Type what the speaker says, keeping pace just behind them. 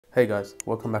Hey guys,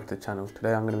 welcome back to the channel.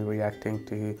 Today I'm going to be reacting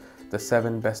to the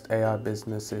 7 best AI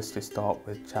businesses to start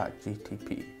with Chat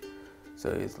GPT. So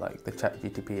it's like the Chat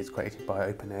GPT is created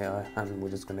by OpenAI, and we're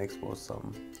just going to explore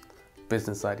some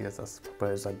business ideas, I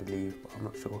suppose, I believe, but I'm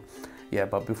not sure. Yeah,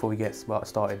 but before we get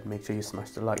started, make sure you smash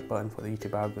the like button for the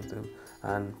YouTube algorithm,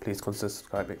 and please consider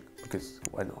subscribing, because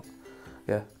why not?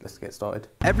 Yeah, let's get started.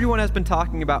 Everyone has been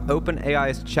talking about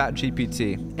OpenAI's Chat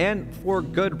GPT, and for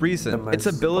good reason. Its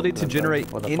ability to generate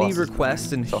any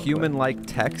request in human-like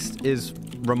text is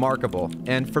remarkable,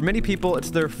 and for many people it's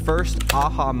their first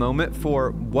aha moment for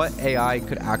what AI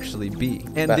could actually be.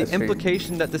 And the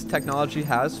implication that this technology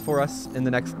has for us in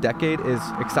the next decade is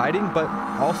exciting, but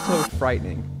also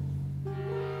frightening.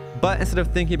 But instead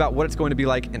of thinking about what it's going to be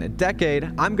like in a decade,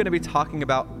 I'm going to be talking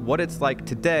about what it's like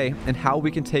today and how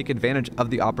we can take advantage of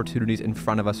the opportunities in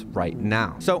front of us right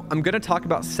now. So I'm going to talk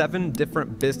about 7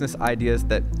 different business ideas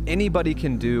that anybody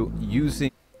can do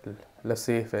using... Let's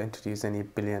see if it introduces any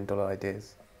billion-dollar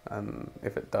ideas.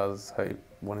 If it does, hope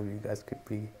one of you guys could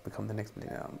become the next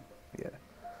billionaire. Yeah.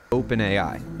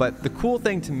 OpenAI. But the cool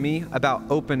thing to me about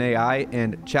OpenAI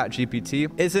and ChatGPT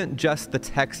isn't just the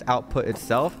text output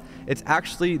itself, it's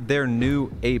actually their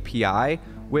new API,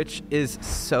 which is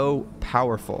so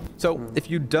powerful. So if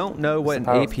you don't know what an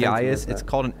API is, it's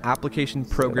called an application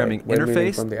programming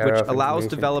interface, which allows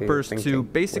developers to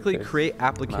basically create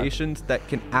applications that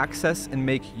can access and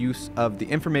make use of the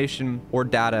information or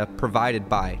data provided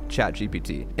by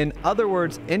ChatGPT. In other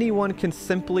words, anyone can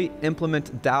simply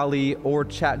implement DALL-E or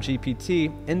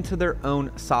ChatGPT into their own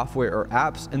software or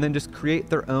apps and then just create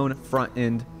their own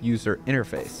front-end user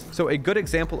interface. So a good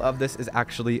example of this is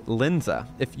actually Lensa.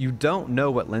 If you don't know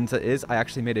what Lensa is, I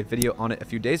actually made a video on it a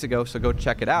few days ago, so go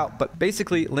check it out. But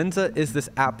basically, Lensa is this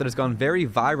app that has gone very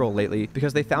viral lately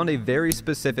because they found a very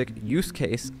specific use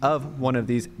case of one of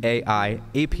these AI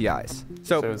APIs.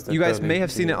 So you guys may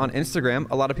have seen it on Instagram.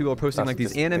 A lot of people are posting like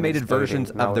these animated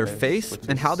versions of their face,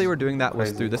 and how they were doing that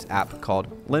was through this app called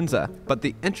Lensa. But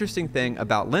the interesting thing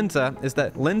about Lensa is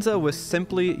that Lensa was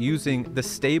simply using the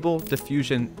Stable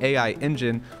Diffusion AI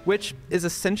engine, which is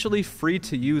essentially free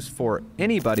to use for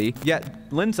anybody, yet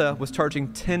Lensa was charging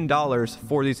 $10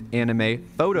 for these anime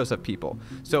photos of people.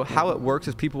 So how it works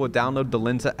is people would download the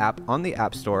Lensa app on the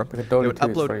App Store, they would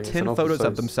upload 10 photos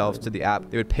of themselves to the app,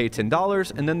 they would pay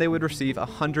 $10, and then they would receive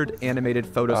 100 animated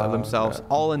photos of themselves,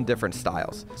 all in different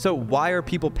styles. So why are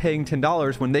people paying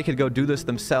 $10 when they could go do this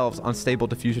themselves on Stable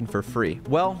Diffusion for free?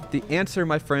 Well, the answer,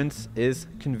 my friends, is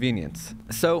convenience.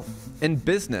 So in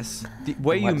business, the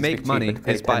way you make money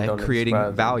is by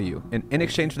creating value, and in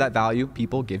exchange for that value,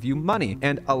 people give you money.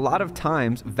 And a lot of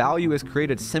times, value is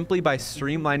created simply by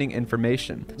streamlining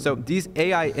information. So these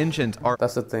AI engines are...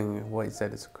 That's the thing, what he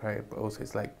said is great, but also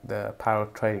it's like the power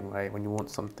of trading, right? When you want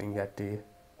something, you have to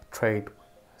trade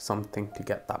something to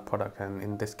get that product, and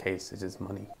in this case it is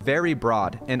money. Very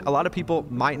broad, and a lot of people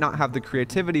might not have the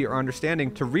creativity or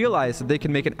understanding to realize that they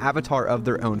can make an avatar of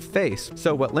their own face.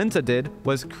 So what Lensa did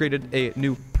was created a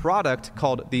new product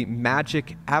called the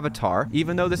Magic Avatar.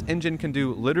 Even though this engine can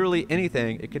do literally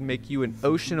anything, it can make you an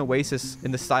ocean oasis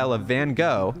in the style of Van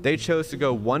Gogh. They chose to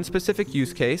go one specific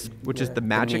use case, which is the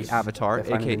Magic Avatar,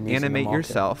 aka animate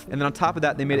yourself. And then on top of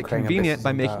that, they made it convenient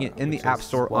by making it in the App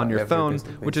Store on your phone,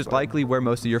 which is likely where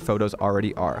most of your photos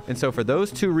already are. And so for those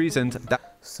 2 reasons,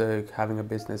 so having a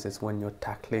business is when you're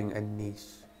tackling a niche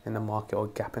in the market or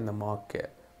gap in the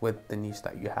market with the niche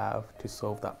that you have to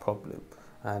solve that problem.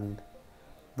 And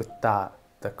with that,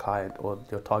 the client or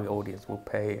your target audience will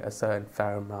pay a certain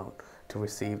fair amount to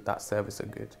receive that service or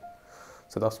good.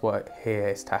 So that's what here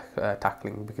is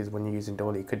tackling, because when you're using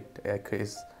DALL-E,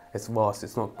 it's vast.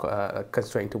 It's not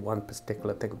constrained to one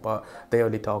particular thing, but they're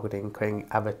only targeting creating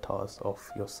avatars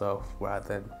of yourself rather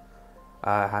than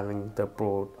having the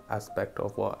broad aspect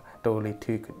of what DALL-E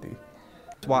 2 could do.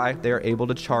 Why they are able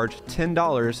to charge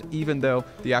 $10 even though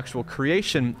the actual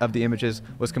creation of the images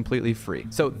was completely free.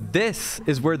 So this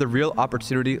is where the real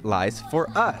opportunity lies for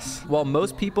us. While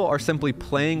most people are simply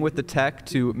playing with the tech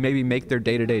to maybe make their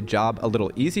day-to-day job a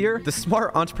little easier, the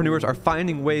smart entrepreneurs are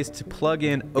finding ways to plug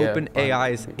in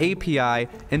OpenAI's API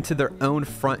into their own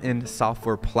front-end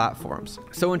software platforms.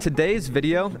 So in today's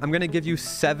video, I'm going to give you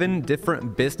 7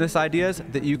 different business ideas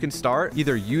that you can start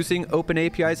either using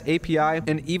OpenAI's API,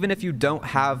 and even if you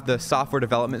don't have the software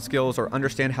development skills or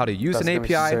understand how to use an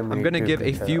API, I'm going to give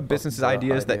a few business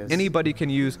ideas that anybody can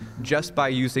use just by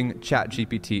using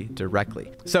ChatGPT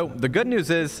directly. So the good news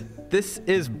is this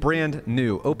is brand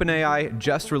new. OpenAI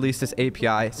just released this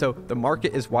API, so the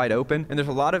market is wide open and there's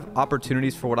a lot of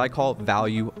opportunities for what I call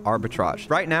value arbitrage.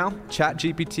 Right now,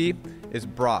 ChatGPT is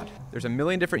broad. There's a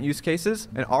million different use cases,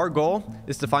 and our goal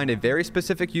is to find a very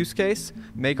specific use case,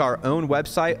 make our own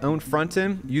website, own front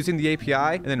end using the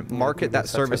API, and then market that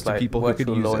service to people who could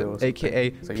use it, aka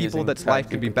people that's life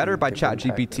could be better by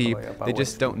ChatGPT. They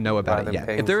just don't know about it yet.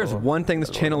 If there is one thing this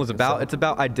channel is about, it's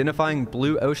about identifying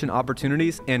blue ocean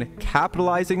opportunities and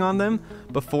capitalizing on them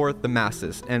before the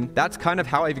masses. And that's kind of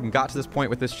how I even got to this point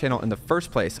with this channel in the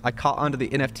first place. I caught onto the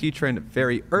NFT trend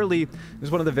very early. I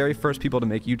was one of the very first people to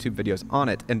make YouTube videos on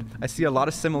it. And I see a lot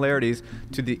of similarities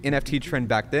to the NFT trend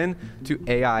back then to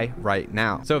AI right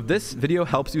now. So if this video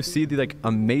helps you see the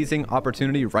amazing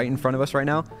opportunity right in front of us right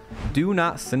now, do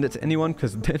not send it to anyone,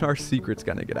 because then our secret's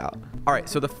gonna get out. All right,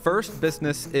 so the first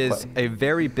business is a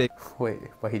very big... Wait,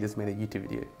 but he just made a YouTube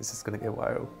video. Is this gonna get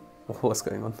viral? What's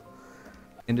going on?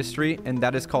 Industry, and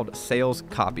that is called sales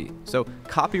copy. So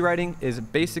copywriting is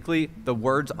basically the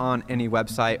words on any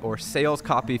website, or sales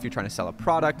copy if you're trying to sell a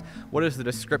product. What is the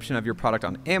description of your product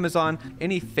on Amazon?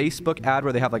 Any Facebook ad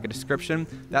where they have a description,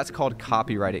 that's called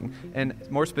copywriting. And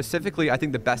more specifically, I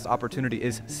think the best opportunity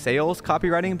is sales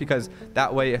copywriting, because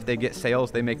that way if they get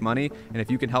sales, they make money. And if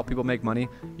you can help people make money,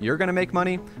 you're gonna make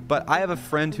money. But I have a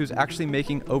friend who's actually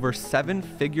making over 7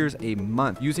 figures a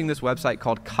month using this website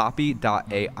called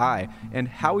copy.ai. And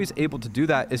how he's able to do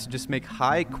that is to just make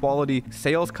high quality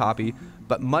sales copy,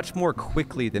 but much more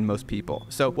quickly than most people.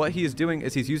 So what he is doing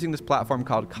is he's using this platform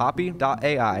called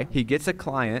copy.ai. He gets a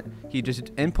client, he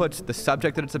just inputs the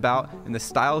subject that it's about and the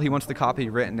style he wants the copy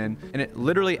written in, and it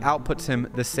literally outputs him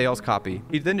the sales copy.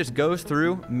 He then just goes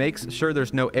through, makes sure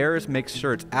there's no errors, makes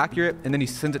sure it's accurate, and then he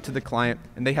sends it to the client,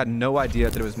 and they had no idea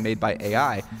that it was made by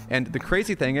AI. And the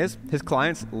crazy thing is, his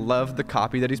clients love the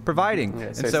copy that he's providing. Yeah,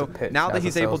 and so now that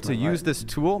he's able to use this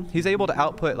tool, he's able to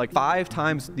output 5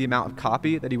 times the amount of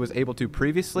copy that he was able to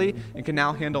previously, and can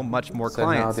now handle much more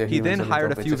clients. He then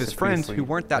hired a few of his friends who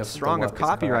weren't that strong of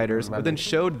copywriters, but then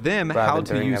showed them how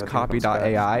to use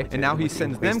copy.ai, and now he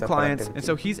sends them clients, and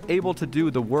so he's able to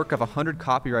do the work of 100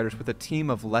 copywriters with a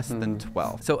team of less than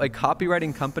 12. So a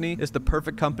copywriting company is the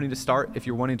perfect company to start if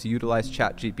you're wanting to utilize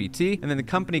Chat GPT, and then the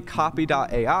company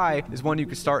copy.ai is one you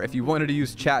could start if you wanted to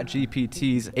use Chat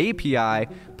GPT's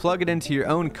API, plug it into your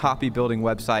own copy building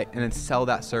website, and then sell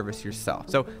that service yourself.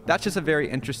 So that's just a very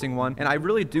interesting one, and I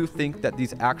really do think that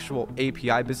these actual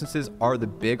API businesses are the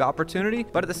big opportunity,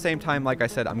 but at the same time, like I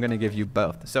said, I'm gonna give you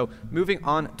both. So moving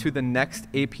on to the next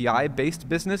API-based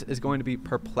business is going to be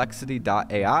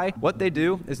Perplexity.ai. What they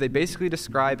do is they basically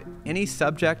describe any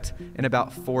subject in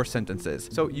about 4 sentences.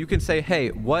 So you can say, hey,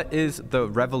 what is the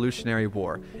Revolutionary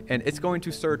War? And it's going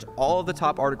to search all of the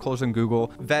top articles in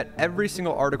Google, vet every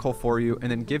single article for you, and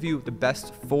then give you the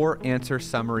best 4-answer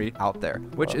summary out there,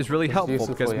 which is really helpful,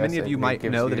 because many of you might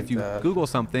know that if you Google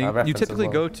something, you typically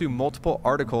go to multiple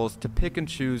articles to pick and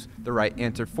choose the right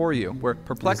answer for you, where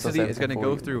Perplexity is going to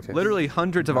go through literally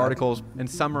hundreds of articles and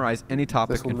summarize any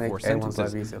topic in 4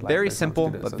 sentences. Very simple,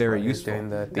 but very useful.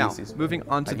 Now, moving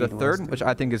on to the third, which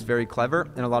I think is very clever,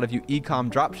 and a lot of you e-com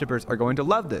dropshippers are going to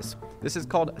love this. This is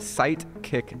called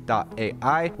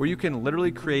Sitekick.ai, where you can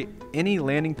literally create any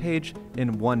landing page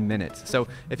in 1 minute. So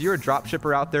if you're a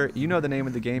dropshipper out there, you know the name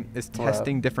of the game is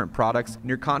testing different products, and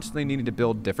you're constantly needing to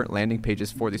build different landing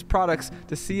pages for these products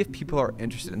to see if people are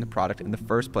interested in the product in the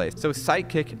first place. So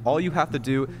Sitekick, all you have to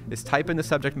do is type in the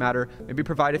subject matter, maybe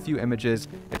provide a few images.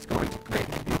 It's going to create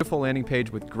a beautiful landing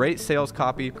page with great sales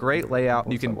copy, great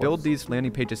layout. You can build these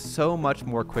landing pages so much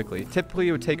more quickly. Typically,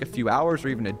 it would take a few hours or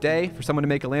even a day for someone to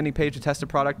make a landing page to test a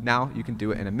product. Now you can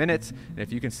do it in a minute. And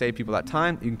if you can save people that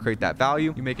time, you can create that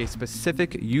value. You make a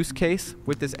specific use case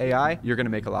with this AI, you're going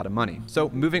to make a lot of money. So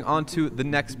moving on to the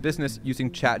next business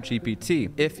using Chat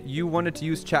GPT. If you wanted to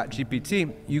use Chat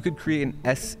GPT, you could create an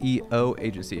SEO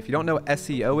agency. If you don't know what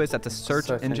SEO is, that's a search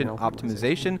engine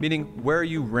optimization, meaning where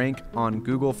you rank on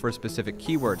Google for specific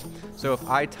keywords. So if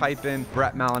I type in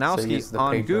Brett Malinowski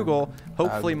on Google,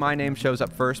 hopefully my name shows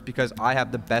up first because I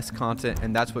have the best content,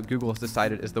 and that's what Google has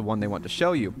decided is the one they want to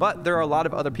show you. But there are a lot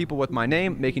of other people with my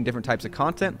name making different types of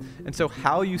content, and so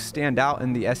how you stand out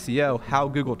in the SEO, how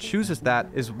Google chooses that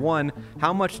is, one,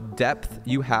 how much depth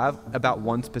you have about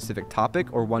one specific topic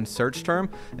or one search term.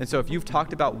 And so if you've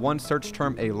talked about one search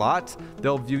term a lot,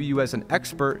 they'll view you as an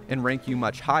expert and rank you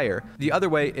much higher. The other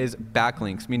way is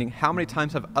backlinks, meaning how many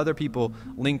times have other people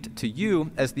linked to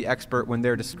you as the expert when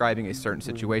they're describing a certain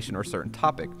situation or certain different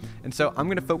topic. And so I'm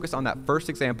going to focus on that first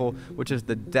example, which is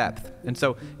the depth. And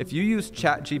so if you use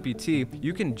Chat GPT,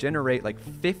 you can generate like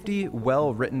 50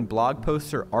 well-written blog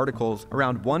posts or articles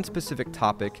around one specific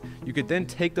topic. You could then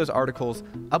take those articles,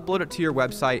 upload it to your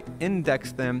website,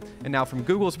 index them, and now from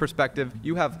Google's perspective,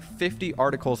 you have 50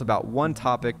 articles about one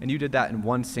topic, and you did that in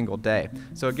one single day.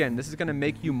 So again, this is going to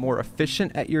make you more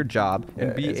efficient at your job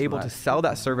and be able to sell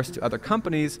that service to other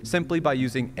companies simply by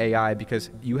using AI, because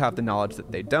you have the knowledge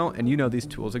that they don't, and you know these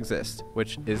tools exist,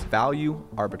 which is value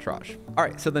arbitrage. All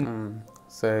right, so then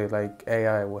so like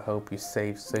AI will help you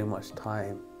save so much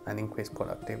time and increase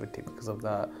productivity because of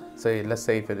that. So let's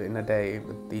say if you're in a day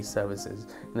with these services,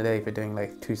 in a day if you're doing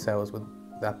like 2 sales with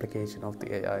the application of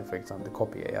the AI, for example, the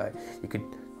copy AI, you could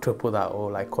triple that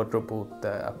or like quadruple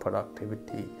the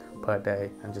productivity per day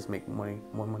and just make more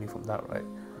money from that, right?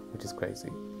 Which is crazy.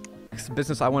 Next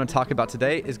business I want to talk about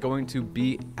today is going to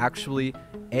be actually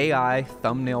AI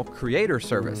thumbnail creator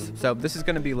service. So this is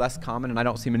going to be less common, and I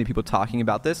don't see many people talking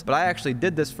about this, but I actually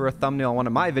did this for a thumbnail on one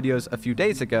of my videos a few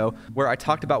days ago where I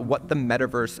talked about what the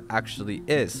metaverse actually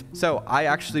is. So I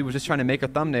actually was just trying to make a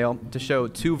thumbnail to show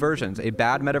 2 versions, a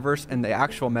bad metaverse and the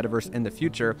actual metaverse in the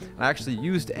future. And I actually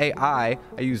used AI,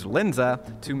 I used Lensa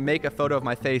to make a photo of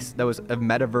my face that was a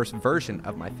metaverse version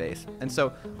of my face. And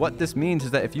so what this means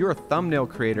is that if you're a thumbnail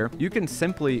creator, you can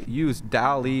simply use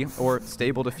DALL-E or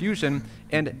Stable Diffusion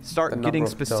and start getting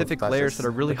specific layers that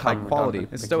are really high quality.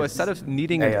 And so instead of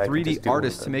needing a 3D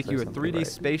artist to make you a 3D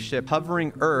spaceship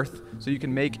hovering Earth so you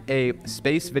can make a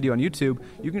space video on YouTube,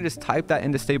 you can just type that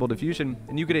into Stable Diffusion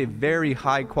and you get a very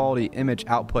high quality image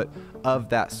output of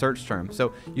that search term.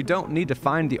 So you don't need to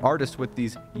find the artist with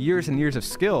these years and years of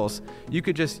skills. You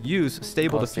could just use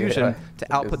Stable Diffusion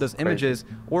to output those images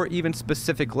or even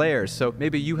specific layers. So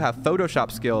maybe you have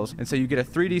Photoshop skills, and so you get a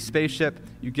 3D spaceship,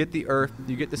 you get the Earth,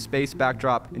 you get the space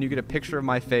backdrop, and you get a picture of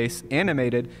my face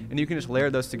animated, and you can just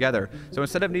layer those together. So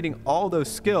instead of needing all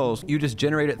those skills, you just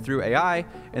generate it through AI,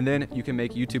 and then you can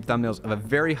make YouTube thumbnails of a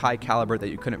very high caliber that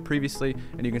you couldn't previously,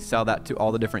 and you can sell that to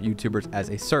all the different YouTubers as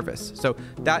a service. So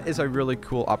that is a really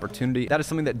cool opportunity. That is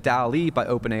something that DALL-E by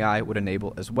OpenAI would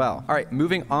enable as well. All right,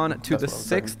 moving on to the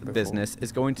 6th business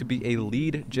is going to be a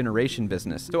lead generation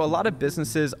business. So a lot of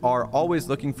businesses are always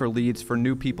looking for leads for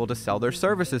new people to sell their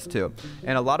services to.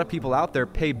 And a lot of people out there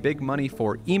pay big money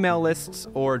for email lists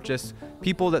or just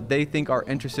people that they think are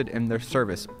interested in their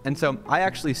service. And so I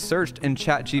actually searched in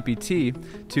Chat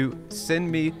GPT to send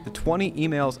me the 20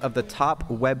 emails of the top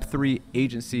Web3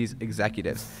 agencies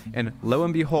executives. And lo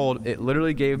and behold, it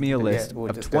literally gave me a list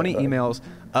of 20 emails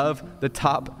of the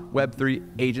top Web3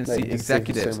 agency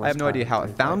executives. I have no idea how I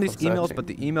found these emails, but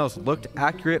the emails looked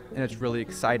accurate and it's really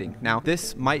exciting. Now,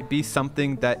 this might be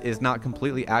something that is not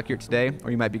completely accurate today,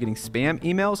 or you might be getting spam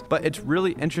emails, but it's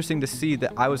really interesting to see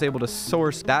that I was able to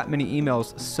source that many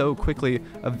emails so quickly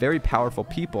of very powerful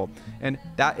people. And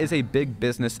that is a big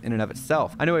business in and of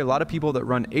itself. I know a lot of people that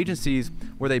run agencies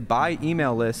where they buy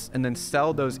email lists and then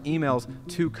sell those emails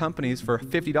to companies for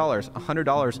 $50,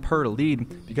 $100 per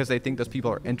lead because they think those people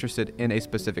are interested in a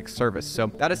specific service. So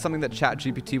that is something that Chat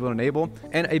GPT will enable,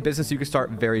 and a business you can start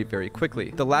very, very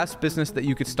quickly. The last business that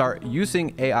you could start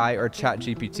using AI or Chat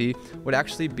GPT would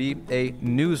actually be a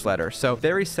newsletter. So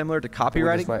very similar to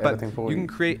copywriting, but you can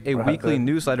create a weekly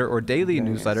newsletter or daily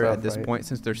newsletter at this point,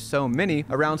 since there's so many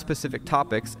around specific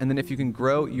topics. And then if you can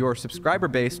grow your subscriber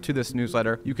base to this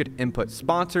newsletter, you could input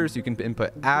sponsors, you can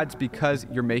input ads because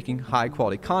you're making high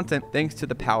quality content thanks to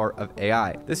the power of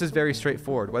AI. This is very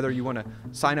straightforward. Whether you want to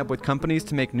sign up with companies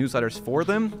to make newsletters for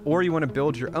them, or you want to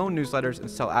build your own newsletters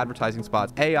and sell advertising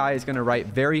spots, AI is going to write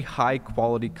very high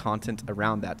quality content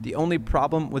around that. The only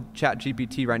problem with Chat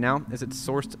GPT right now is it's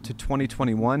sourced to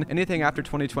 2021. Anything after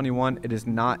 2021, it is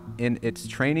not in its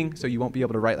training, so you won't be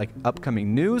able to write like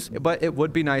upcoming news, but it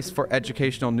would be nice for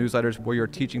educational newsletters where you're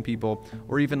teaching people,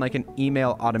 or even like an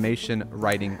email automation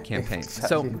writing campaign.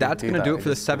 So that's going to do it for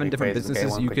the 7 different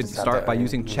businesses you could start by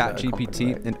using Chat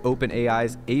GPT and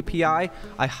OpenAI's API.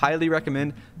 I highly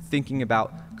recommend thinking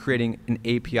about creating an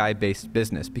API-based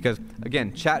business, because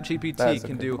again, Chat GPT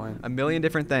can do a million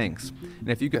different things. And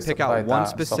if you could pick out one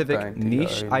specific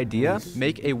niche idea,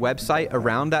 make a website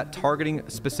around that targeting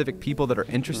specific people that are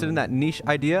interested in that niche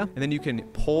idea, and then you can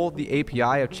pull the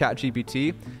API of Chat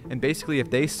GPT, and basically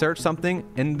if they search something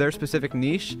in their specific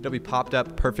niche, it'll be popped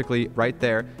up perfectly right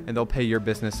there, and they'll pay your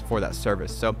business for that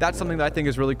service. So that's something that I think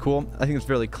is really cool. I think it's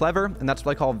really clever, and that's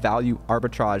what I call value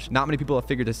arbitrage. Not many people have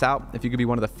figured this out. If you could be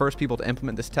one of the first people to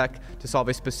implement this tech to solve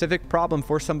a specific problem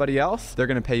for somebody else, they're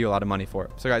going to pay you a lot of money for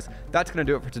it. So guys, that's going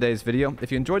to do it for today's video.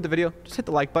 If you enjoyed the video, just hit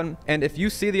the like button. And if you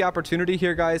see the opportunity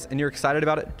here, guys, and you're excited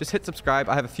about it, just hit subscribe.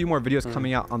 I have a few more videos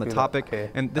coming out on the topic,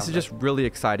 and this is just really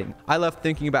exciting. I love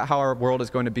thinking about how our world is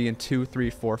going to be in 2, 3,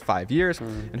 4, 5 years,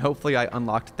 and hopefully I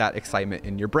unlocked that excitement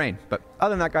in your brain. But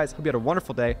other than that, guys, hope you had a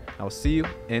wonderful day. I will see you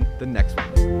in the next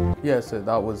one. Yeah, so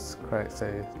that was correct.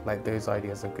 So like those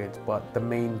ideas are good, but the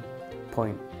main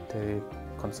point to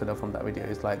consider from that video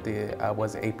is like the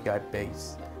was API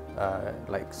based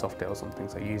like software or something.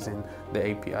 So using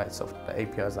the APIs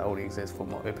that already exist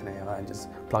from OpenAI and just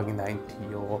plugging that into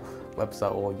your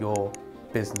website or your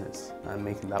business and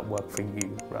making that work for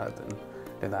you rather than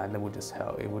doing that, and it will just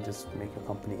help. It will just make your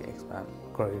company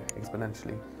grow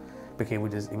exponentially, because it will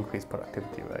just increase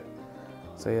productivity, right?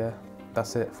 So yeah,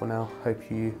 that's it for now.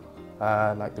 Hope you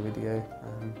like the video,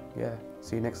 and yeah,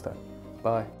 see you next time.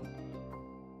 Bye.